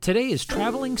Today is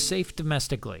Traveling Safe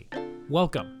Domestically.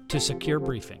 Welcome to Secure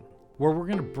Briefing, where we're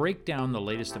going to break down the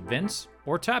latest events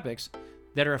or topics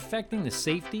that are affecting the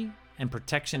safety and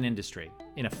protection industry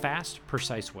in a fast,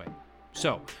 precise way.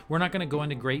 So, we're not going to go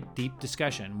into great, deep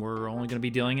discussion. We're only going to be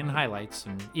dealing in highlights,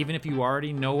 and even if you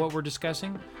already know what we're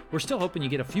discussing, we're still hoping you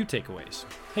get a few takeaways.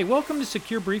 Hey, welcome to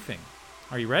Secure Briefing.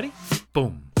 Are you ready?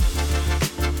 Boom.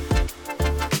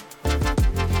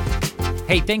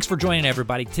 Hey, thanks for joining,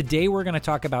 everybody. Today we're going to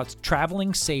talk about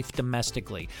traveling safe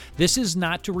domestically. This is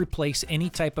not to replace any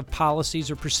type of policies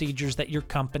or procedures that your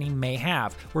company may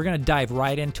have. We're going to dive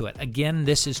right into it. Again,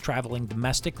 this is traveling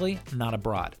domestically, not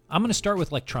abroad. I'm going to start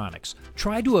with electronics.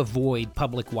 Try to avoid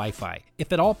public Wi-Fi.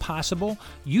 If at all possible,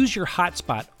 use your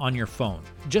hotspot on your phone.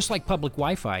 Just like public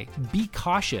Wi-Fi, be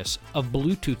cautious of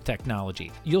Bluetooth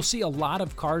technology. You'll see a lot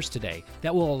of cars today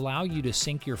that will allow you to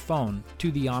sync your phone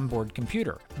to the onboard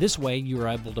computer. This way, you are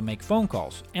able to make phone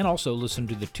calls and also listen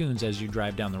to the tunes as you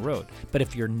drive down the road. But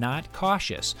if you're not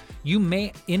cautious, you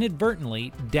may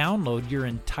inadvertently download your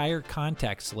entire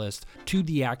contacts list to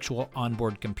the actual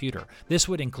onboard computer. This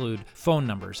would include phone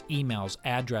numbers, emails,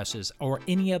 addresses, or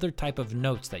any other type of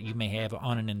notes that you may have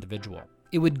on an individual.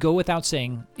 It would go without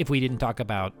saying if we didn't talk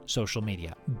about social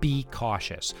media. Be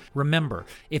cautious. Remember,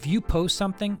 if you post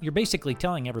something, you're basically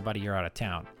telling everybody you're out of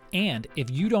town. And if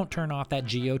you don't turn off that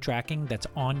geo-tracking that's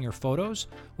on your photos,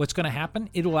 what's going to happen?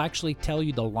 It will actually tell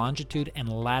you the longitude and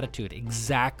latitude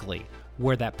exactly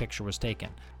where that picture was taken.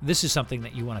 This is something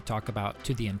that you want to talk about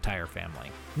to the entire family.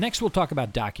 Next, we'll talk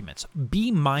about documents. Be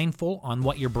mindful on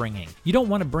what you're bringing. You don't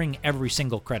want to bring every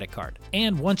single credit card.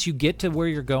 And once you get to where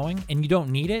you're going and you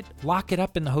don't need it, lock it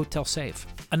up in the hotel safe.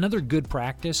 Another good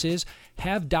practice is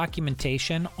have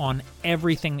documentation on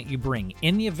everything that you bring.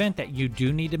 In the event that you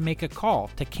do need to make a call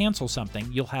to cancel something,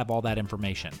 you'll have all that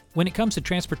information. When it comes to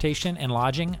transportation and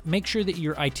lodging, make sure that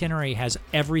your itinerary has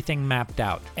everything mapped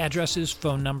out. Addresses,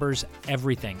 phone numbers,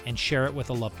 everything, and share it with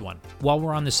a loved one. While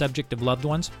we're on the subject of loved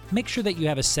ones, make sure that you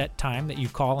have a set time that you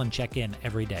call and check in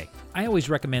every day. I always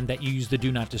recommend that you use the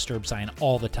Do Not Disturb sign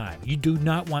all the time. You do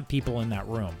not want people in that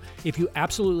room. If you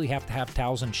absolutely have to have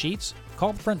towels and sheets,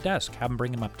 call the front desk, have them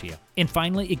bring them up to you. And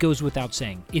finally, it goes without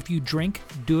saying, if you drink,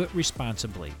 do it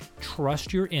responsibly.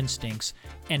 Trust your instincts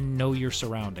and know your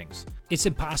surroundings. It's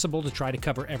impossible to try to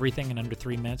cover everything in under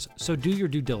 3 minutes, so do your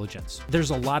due diligence.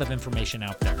 There's a lot of information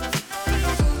out there.